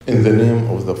In the name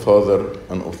of the Father,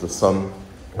 and of the Son,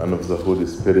 and of the Holy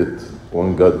Spirit,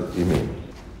 one God, Amen.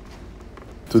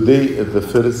 Today is the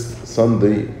first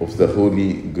Sunday of the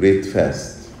Holy Great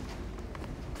Fast.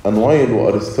 And while we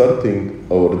are starting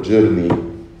our journey,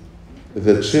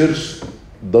 the Church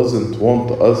doesn't want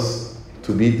us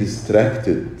to be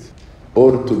distracted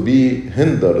or to be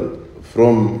hindered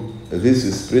from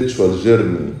this spiritual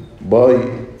journey by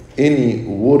any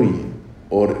worry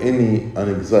or any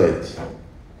anxiety.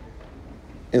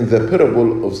 In the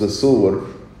parable of the sower,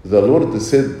 the Lord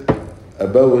said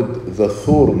about the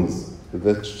thorns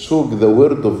that choke the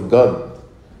word of God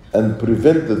and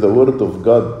prevent the word of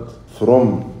God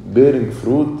from bearing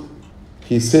fruit.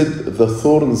 He said the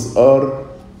thorns are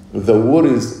the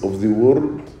worries of the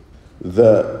world,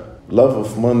 the love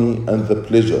of money, and the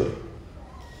pleasure.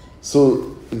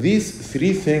 So these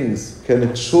three things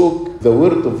can choke the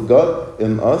word of God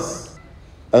in us,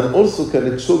 and also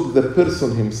can choke the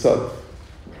person himself.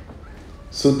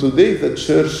 So today the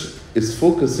Church is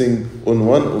focusing on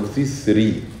one of these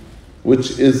three,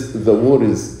 which is the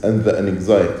worries and the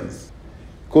anxieties.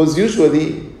 Because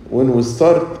usually when we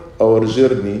start our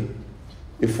journey,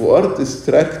 if we are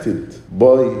distracted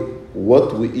by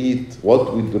what we eat,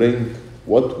 what we drink,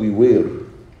 what we wear,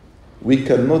 we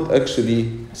cannot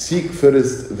actually seek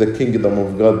first the kingdom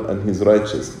of God and His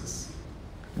righteousness.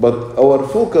 But our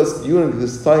focus during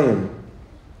this time,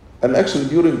 and actually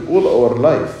during all our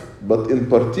life, but in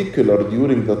particular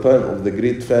during the time of the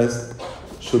Great Fast,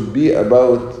 should be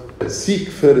about seek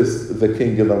first the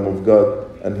kingdom of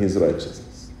God and His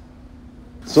righteousness.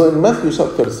 So in Matthew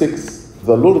chapter 6,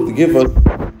 the Lord gave us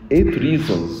 8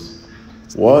 reasons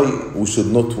why we should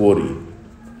not worry.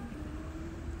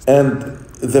 And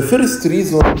the first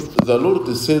reason, the Lord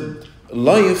said,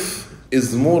 life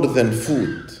is more than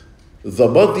food. The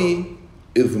body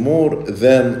is more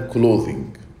than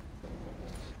clothing.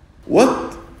 What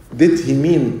did He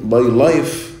mean by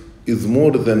life is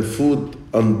more than food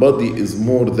and body is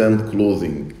more than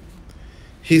clothing?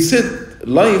 He said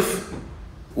life,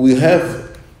 we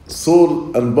have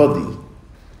soul and body,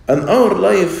 and our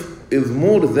life is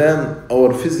more than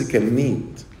our physical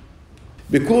need,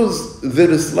 because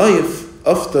there is life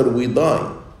after we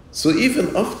die. So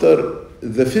even after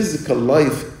the physical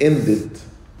life ended,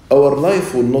 our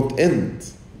life will not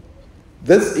end.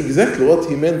 That's exactly what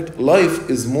He meant. Life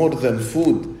is more than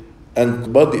food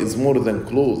and body is more than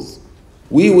clothes.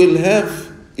 We will have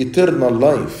eternal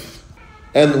life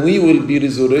and we will be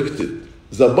resurrected.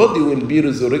 The body will be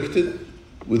resurrected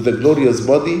with the glorious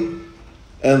body,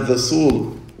 and the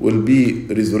soul will be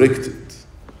resurrected.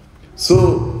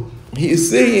 So He is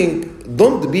saying,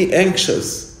 don't be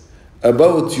anxious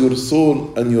about your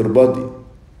soul and your body,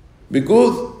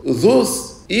 because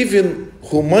those even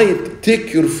who might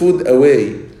take your food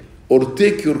away or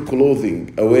take your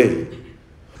clothing away,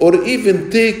 or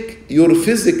even take your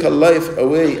physical life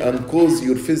away and cause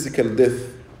your physical death,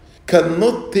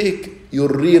 cannot take your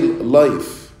real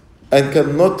life and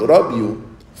cannot rob you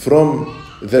from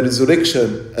the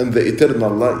resurrection and the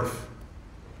eternal life.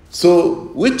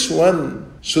 So which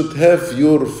one should have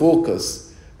your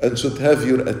focus and should have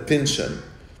your attention?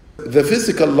 The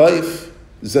physical life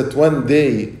that one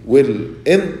day will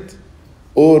end,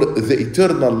 or the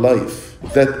eternal life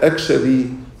that actually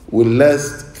will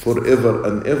last forever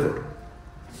and ever?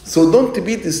 So don't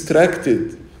be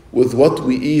distracted with what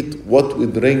we eat, what we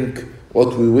drink,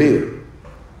 what we wear,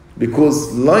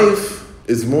 because life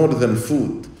is more than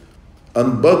food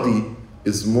and body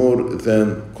is more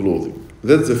than clothing.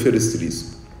 That's the first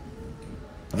reason.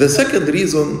 The second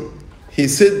reason, He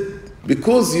said,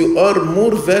 because you are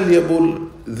more valuable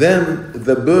than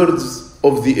the birds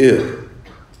of the air.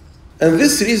 And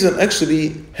this reason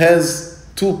actually has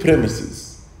 2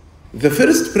 premises. The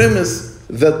first premise,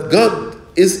 that God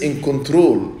is in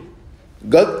control.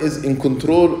 God is in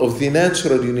control of the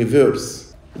natural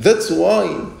universe. That's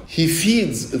why He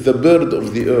feeds the bird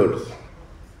of the earth.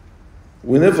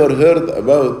 We never heard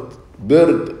about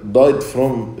bird died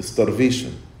from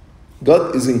starvation.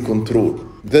 God is in control.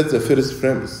 That's the first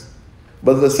premise.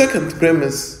 But the second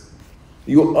premise,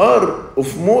 you are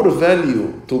of more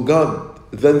value to God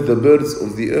than the birds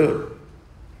of the earth.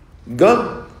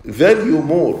 God values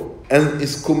more and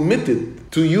is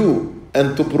committed to you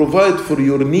and to provide for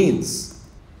your needs.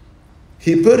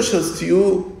 He purchased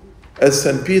you, as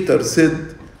St. Peter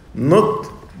said, not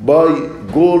by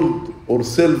gold or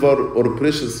silver or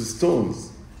precious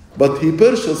stones, but He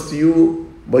purchased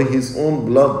you by His own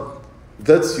blood.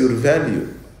 That's your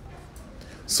value.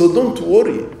 So don't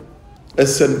worry.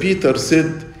 As St. Peter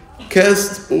said,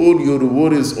 cast all your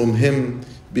worries on Him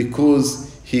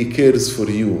because He cares for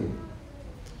you.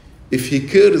 if he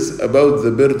cares about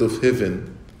the bird of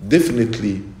heaven,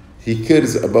 definitely he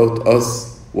cares about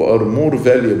us who are more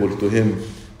valuable to him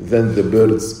than the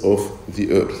birds of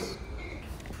the earth.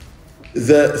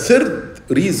 The third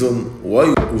reason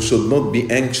why we should not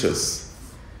be anxious,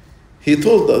 he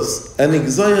told us, an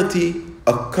anxiety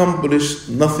accomplishes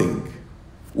nothing.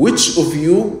 Which of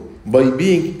you, by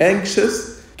being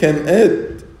anxious, can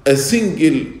add a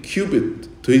single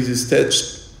cubit to his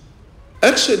stature?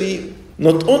 Actually,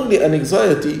 not only an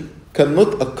anxiety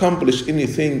cannot accomplish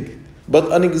anything,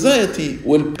 but an anxiety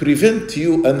will prevent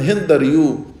you and hinder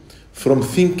you from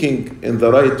thinking in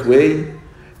the right way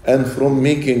and from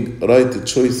making right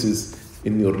choices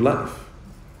in your life.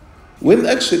 When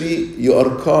actually you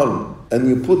are calm and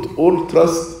you put all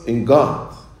trust in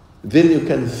God, then you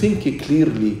can think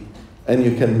clearly and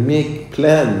you can make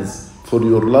plans for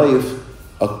your life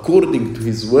according to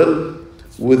His will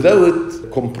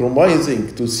without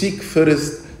compromising to seek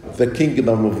first the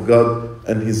kingdom of God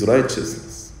and His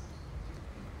righteousness.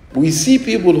 We see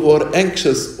people who are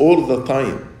anxious all the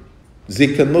time.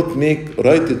 They cannot make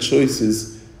right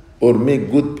choices or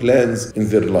make good plans in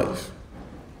their life.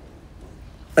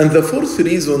 And the fourth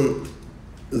reason,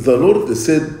 the Lord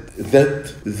said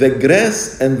that the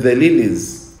grass and the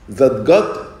lilies that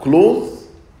God clothed,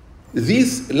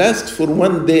 these last for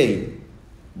one day,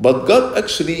 but God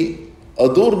actually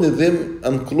adorned them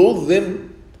and clothed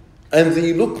them, and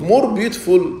they look more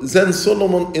beautiful than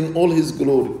Solomon in all his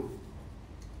glory.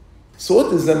 So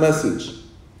what is the message?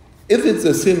 Is it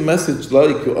the same message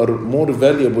like you are more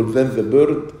valuable than the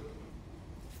bird?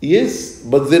 Yes,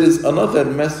 but there is another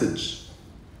message.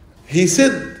 He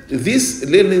said these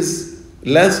lilies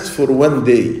last for one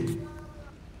day,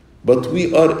 but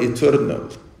we are eternal.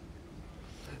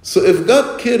 So if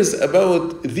God cares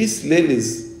about these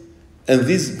lilies and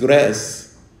this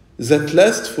grass that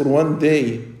last for one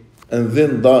day and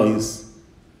then dies,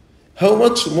 how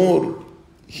much more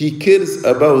He cares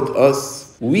about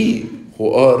us, we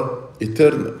who are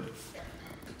eternal.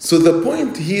 So the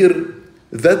point here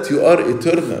that you are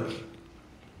eternal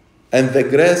and the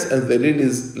grass and the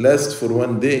lilies last for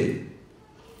one day.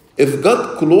 If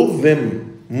God clothed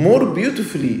them more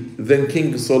beautifully than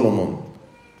King Solomon,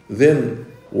 then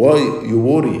why you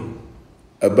worry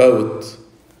about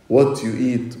what you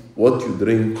eat, what you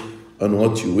drink, and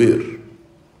what you wear?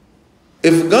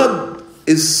 If God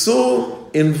is so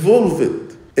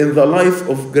involved in the life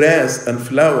of grass and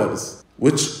flowers,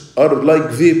 which are like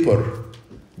vapor,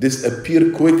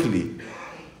 disappear quickly,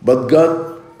 but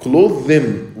God clothed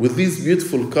them with these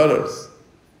beautiful colors,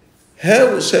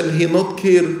 how shall He not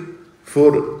care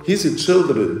for His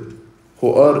children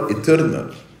who are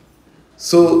eternal?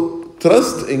 So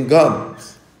trust in God.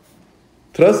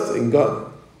 Trust in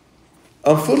God.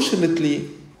 Unfortunately,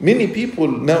 many people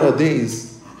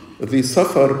nowadays, they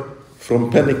suffer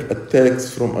from panic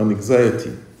attacks, from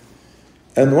anxiety.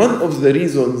 And one of the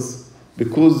reasons,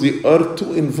 because they are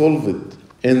too involved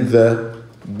in the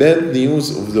bad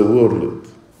news of the world,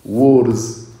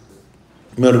 wars,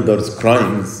 murders,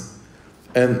 crimes,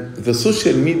 and the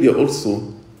social media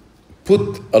also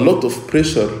put a lot of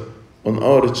pressure on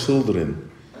our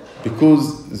children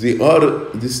because they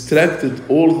are distracted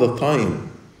all the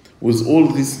time with all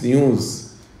this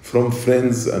news from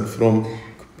friends and from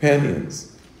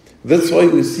companions. That's why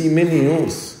we see many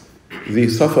youth, they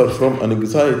suffer from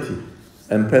anxiety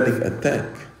and panic attack.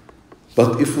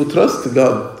 But if we trust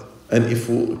God and if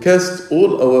we cast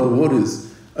all our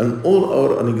worries and all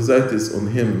our anxieties on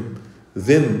Him,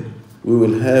 then we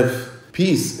will have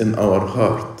peace in our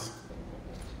heart.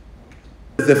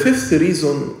 The fifth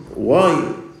reason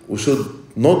why we should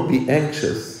not be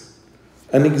anxious.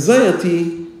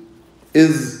 Anxiety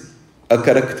is a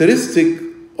characteristic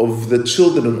of the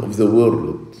children of the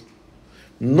world,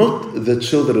 not the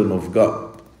children of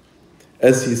God.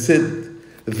 As He said,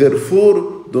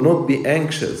 therefore do not be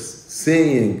anxious,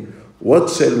 saying, what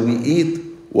shall we eat?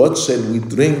 What shall we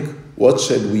drink? What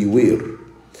shall we wear?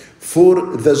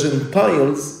 For the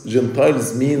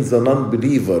Gentiles means the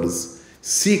non-believers,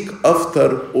 seek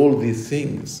after all these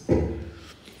things.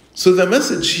 So the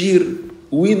message here,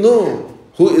 we know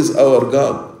who is our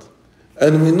God,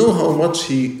 and we know how much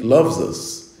He loves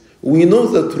us. We know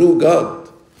the true God.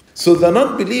 So the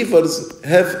non-believers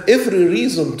have every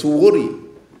reason to worry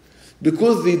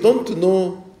because they don't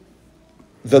know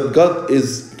that God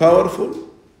is powerful.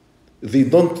 They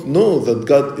don't know that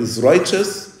God is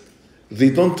righteous.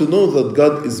 They don't know that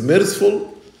God is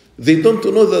merciful. They don't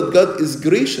know that God is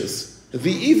gracious.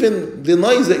 They even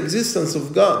deny the existence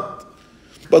of God.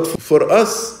 But for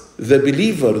us, the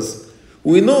believers,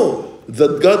 we know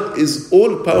that God is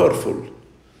all-powerful.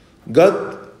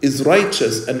 God is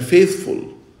righteous and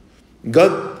faithful.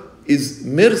 God is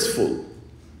merciful.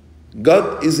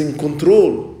 God is in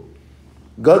control.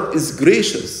 God is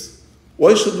gracious.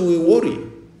 Why should we worry?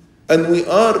 And we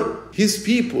are His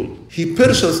people. He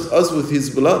purchased us with His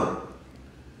blood.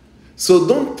 So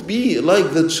don't be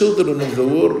like the children of the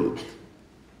world.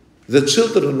 The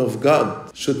children of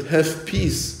God should have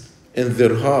peace in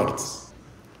their hearts.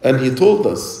 And He told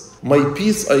us, my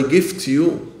peace I give to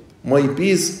you. My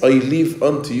peace I leave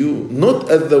unto you. Not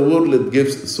as the world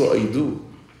gives, so I do.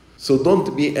 So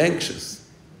don't be anxious.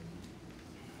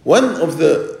 One of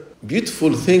the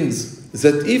beautiful things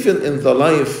that even in the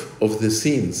life of the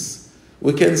saints,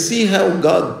 we can see how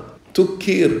God took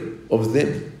care of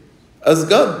them. As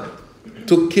God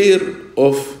took care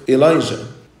of Elijah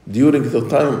during the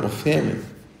time of famine.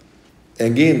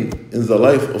 Again, in the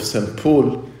life of St.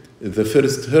 Paul, the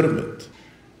first hermit,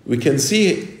 we can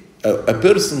see a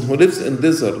person who lives in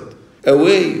desert,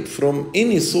 away from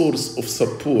any source of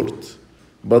support.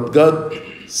 But God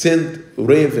sent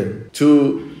raven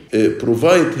to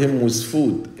provide him with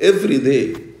food every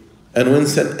day. And when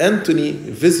St. Anthony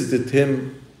visited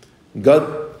him,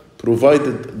 God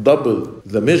provided double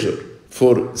the measure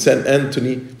for St.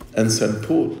 Anthony and St.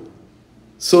 Paul.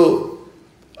 So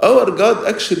our God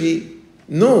actually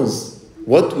knows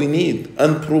what we need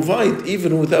and provide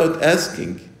even without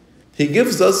asking. He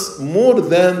gives us more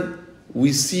than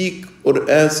we seek or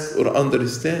ask or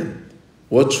understand.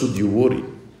 What should you worry?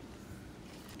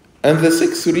 And the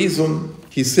sixth reason,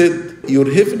 he said,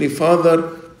 your heavenly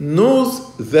Father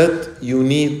knows that you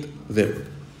need them.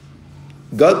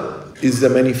 God is the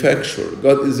manufacturer.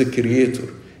 God is the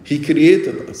creator. He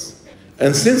created us.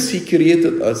 And since He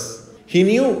created us, He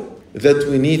knew that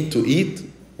we need to eat,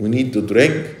 we need to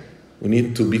drink, we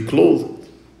need to be clothed.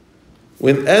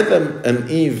 When Adam and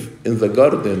Eve in the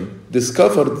garden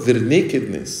discovered their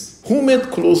nakedness, who made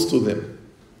clothes to them?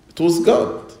 It was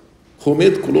God who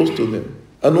made clothes to them.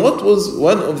 And what was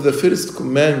one of the first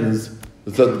commandments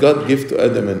that God gave to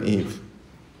Adam and Eve?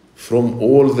 From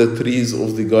all the trees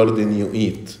of the garden you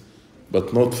eat,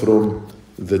 but not from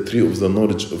the tree of the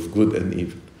knowledge of good and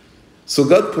evil. So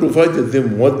God provided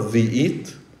them what they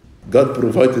eat, God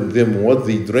provided them what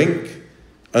they drink,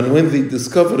 and when they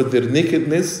discovered their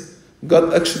nakedness,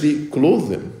 God actually clothed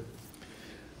them.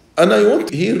 And I want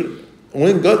to hear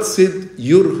when God said,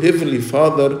 your heavenly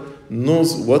Father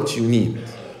knows what you need.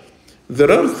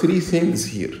 There are three things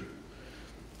here.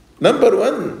 Number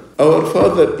one, our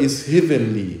Father is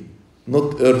heavenly,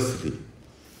 not earthly.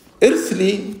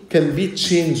 Earthly can be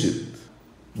changed,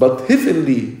 but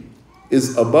heavenly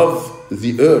is above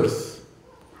the earth.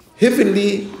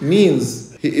 Heavenly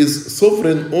means He is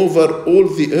sovereign over all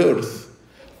the earth,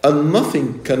 and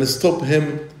nothing can stop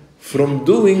Him from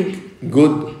doing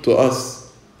good to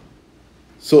us.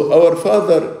 So our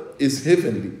Father is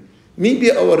heavenly.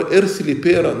 Maybe our earthly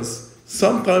parents,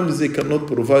 sometimes they cannot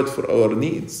provide for our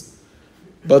needs.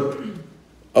 But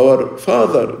our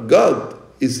Father, God,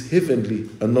 is heavenly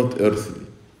and not earthly.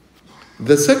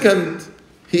 The second,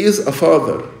 He is a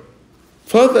Father.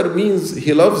 Father means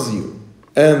He loves you.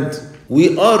 And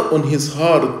we are on His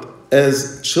heart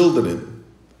as children.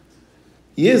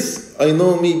 Yes, I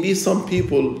know maybe some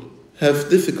people have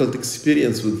difficult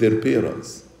experience with their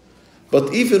parents.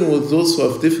 But even with those who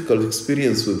have difficult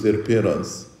experience with their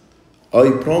parents, I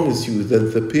promise you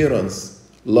that the parents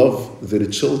love their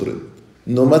children,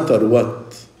 no matter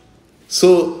what.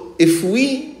 So if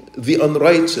we, the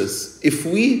unrighteous, if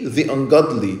we, the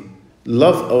ungodly,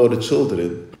 love our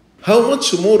children, how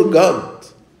much more God,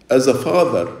 as a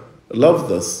Father,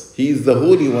 loved us. He is the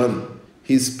Holy One.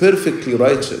 He is perfectly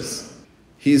righteous.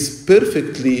 He is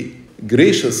perfectly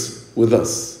gracious with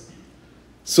us.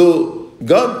 So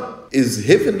God is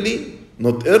heavenly,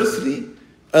 not earthly,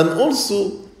 and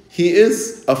also He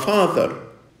is a Father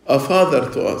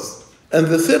to us. And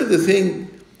the third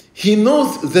thing, He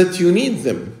knows that you need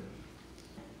them.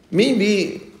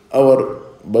 Maybe our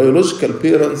biological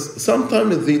parents,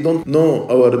 sometimes they don't know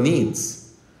our needs.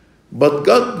 But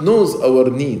God knows our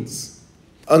needs.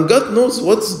 And God knows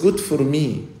what's good for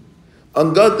me.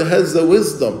 And God has the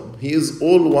wisdom. He is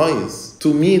all-wise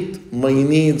to meet my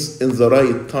needs in the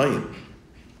right time.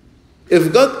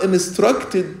 If God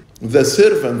instructed the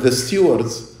servant, the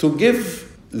stewards, to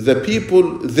give the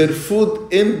people their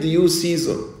food in due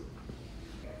season,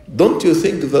 don't you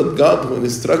think that God, who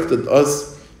instructed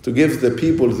us to give the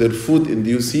people their food in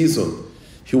due season,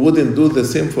 He wouldn't do the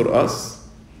same for us?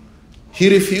 He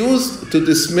refused to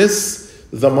dismiss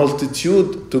the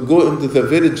multitude to go into the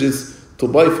villages to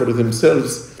buy for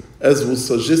themselves, as was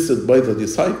suggested by the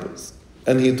disciples.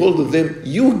 And He told them,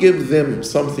 you give them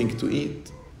something to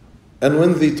eat. And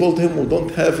when they told Him, we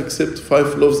don't have except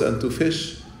 5 loaves and 2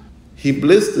 fish, He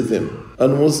blessed them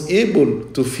and was able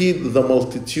to feed the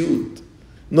multitude.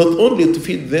 Not only to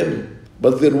feed them,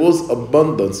 but there was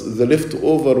abundance. The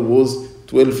leftover was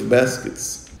 12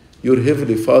 baskets. Your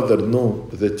Heavenly Father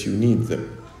knows that you need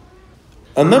them.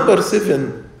 And number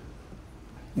 7,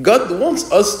 God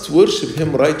wants us to worship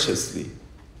Him righteously.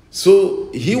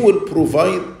 So He will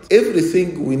provide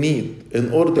everything we need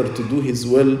in order to do His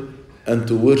will and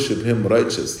to worship Him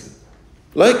righteously.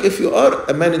 Like if you are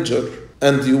a manager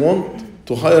and you want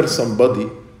to hire somebody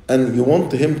and you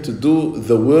want him to do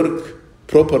the work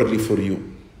properly for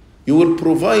you, you will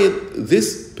provide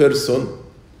this person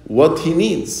what he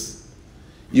needs.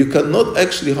 You cannot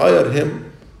actually hire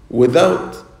him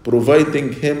without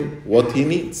providing him what he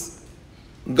needs.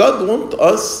 God wants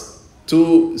us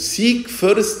to seek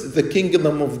first the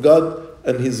kingdom of God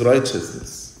and His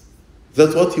righteousness.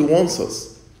 That's what He wants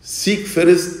us. Seek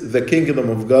first the kingdom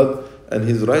of God and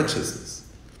His righteousness.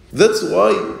 That's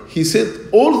why He said,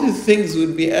 all these things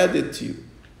will be added to you.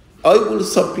 I will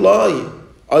supply,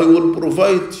 I will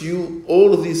provide to you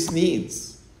all these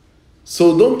needs.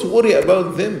 So don't worry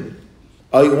about them.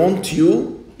 I want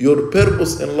you, your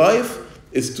purpose in life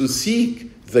is to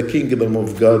seek the kingdom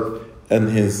of God and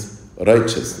His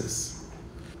righteousness.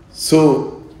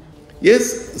 So,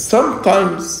 yes,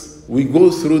 sometimes we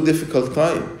go through difficult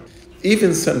time.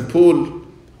 Even St. Paul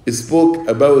spoke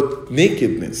about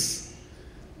nakedness.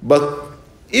 But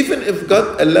even if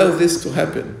God allowed this to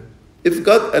happen, if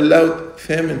God allowed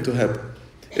famine to happen,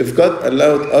 if God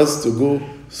allowed us to go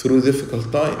through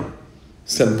difficult time,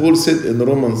 St. Paul said in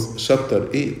Romans chapter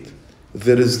 8,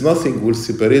 there is nothing will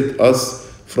separate us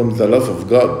from the love of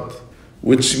God,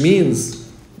 which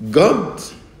means God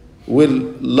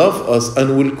will love us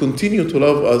and will continue to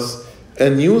love us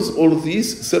and use all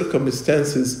these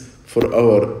circumstances for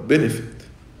our benefit.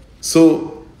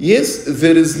 So, yes,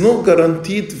 there is no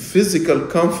guaranteed physical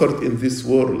comfort in this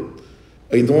world.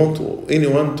 I don't want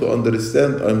anyone to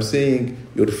understand I'm saying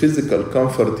your physical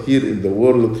comfort here in the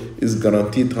world is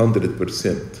guaranteed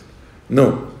 100%.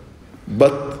 No.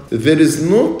 But there is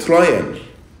no trial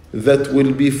that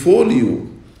will befall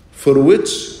you for which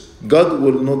God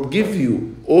will not give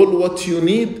you all what you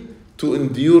need to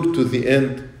endure to the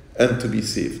end and to be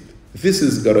saved. This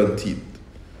is guaranteed.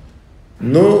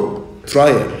 No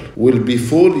trial will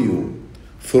befall you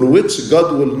for which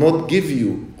God will not give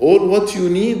you all what you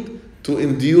need to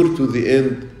endure to the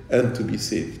end and to be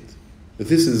saved.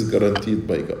 This is guaranteed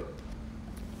by God.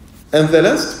 And the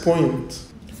last point,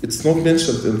 it's not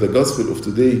mentioned in the Gospel of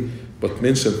today, but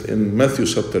mentioned in Matthew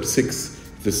chapter 6,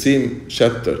 the same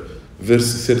chapter,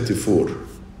 verse 34.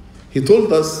 He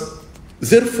told us,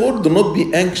 therefore do not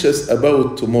be anxious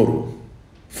about tomorrow,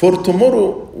 for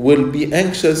tomorrow will be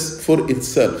anxious for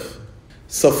itself.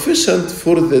 Sufficient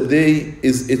for the day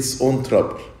is its own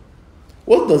trouble.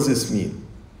 What does this mean?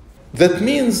 That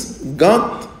means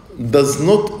God does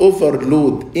not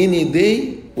overload any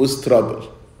day with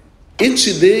trouble.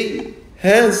 Each day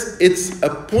has its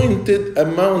appointed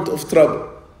amount of trouble.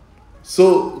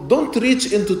 So don't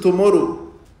reach into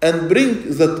tomorrow and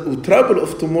bring the trouble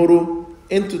of tomorrow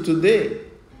into today.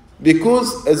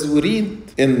 Because as we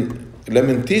read in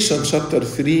Lamentation chapter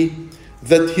 3,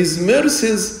 that His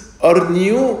mercies are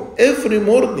new every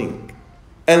morning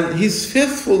and His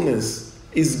faithfulness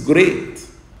is great.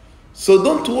 So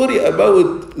don't worry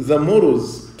about the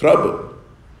tomorrow's trouble.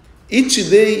 Each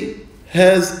day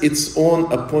has its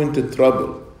own appointed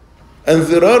trouble. And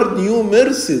there are new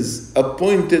mercies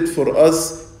appointed for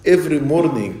us every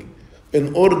morning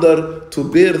in order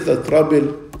to bear the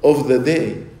trouble of the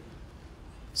day.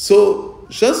 So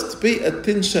just pay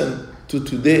attention to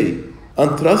today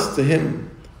and trust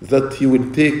Him that He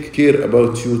will take care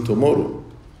about you tomorrow.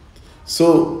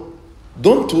 So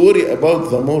don't worry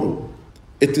about the tomorrow.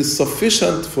 It is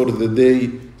sufficient for the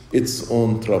day its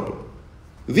own trouble.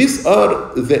 These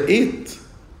are the 8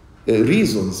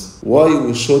 reasons why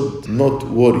we should not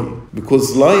worry.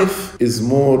 Because life is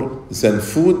more than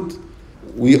food.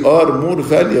 We are more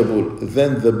valuable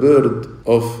than the bird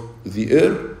of the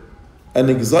air.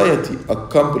 And anxiety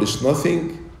accomplishes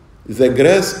nothing. The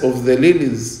grass of the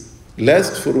lilies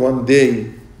lasts for one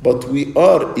day, but we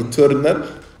are eternal.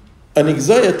 And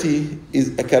anxiety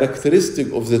is a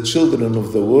characteristic of the children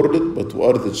of the world, but we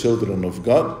are the children of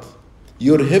God.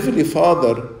 Your Heavenly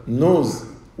Father knows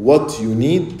what you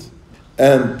need,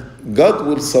 and God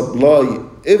will supply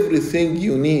everything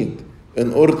you need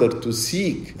in order to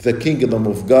seek the kingdom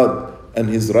of God and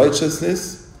His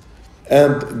righteousness.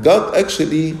 And God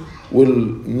actually will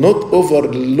not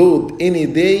overload any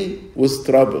day with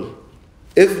trouble.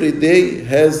 Every day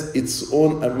has its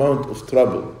own amount of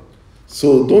trouble.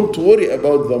 So don't worry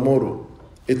about tomorrow.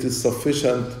 It is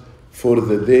sufficient for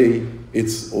the day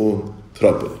its own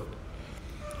trouble.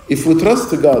 If we trust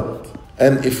God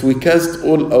and if we cast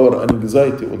all our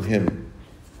anxiety on Him,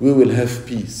 we will have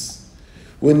peace.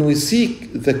 When we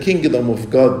seek the kingdom of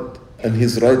God and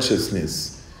His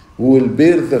righteousness, we will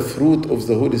bear the fruit of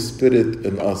the Holy Spirit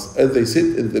in us. As I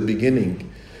said in the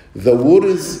beginning, the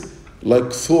worries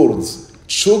like thorns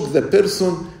choke the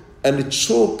person and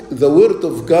choke the word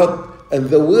of God and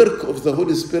the work of the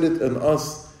Holy Spirit in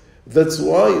us. That's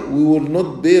why we will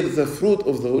not bear the fruit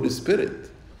of the Holy Spirit.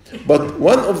 But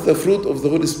one of the fruit of the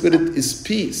Holy Spirit is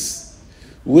peace.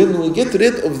 When we get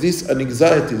rid of these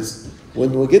anxieties,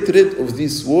 when we get rid of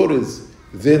these worries,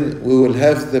 then we will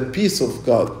have the peace of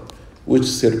God, which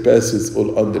surpasses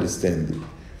all understanding.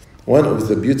 One of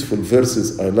the beautiful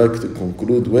verses I like to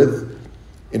conclude with,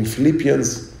 in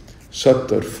Philippians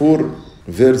chapter 4,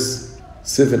 verse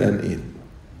 7 and 8.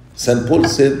 St. Paul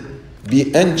said,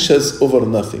 "Be anxious over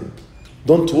nothing."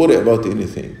 Don't worry about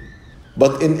anything.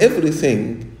 But in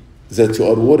everything that you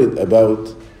are worried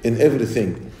about, in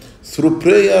everything, through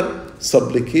prayer,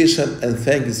 supplication, and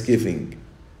thanksgiving,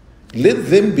 let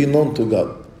them be known to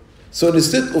God. So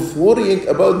instead of worrying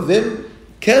about them,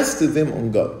 cast them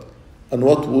on God. And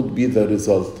what would be the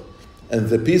result? And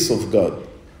the peace of God,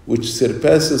 which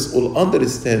surpasses all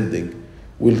understanding,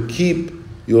 will keep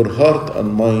your heart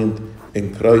and mind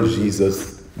in Christ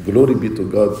Jesus. Glory be to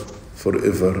God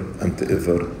forever and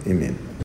ever. Amen.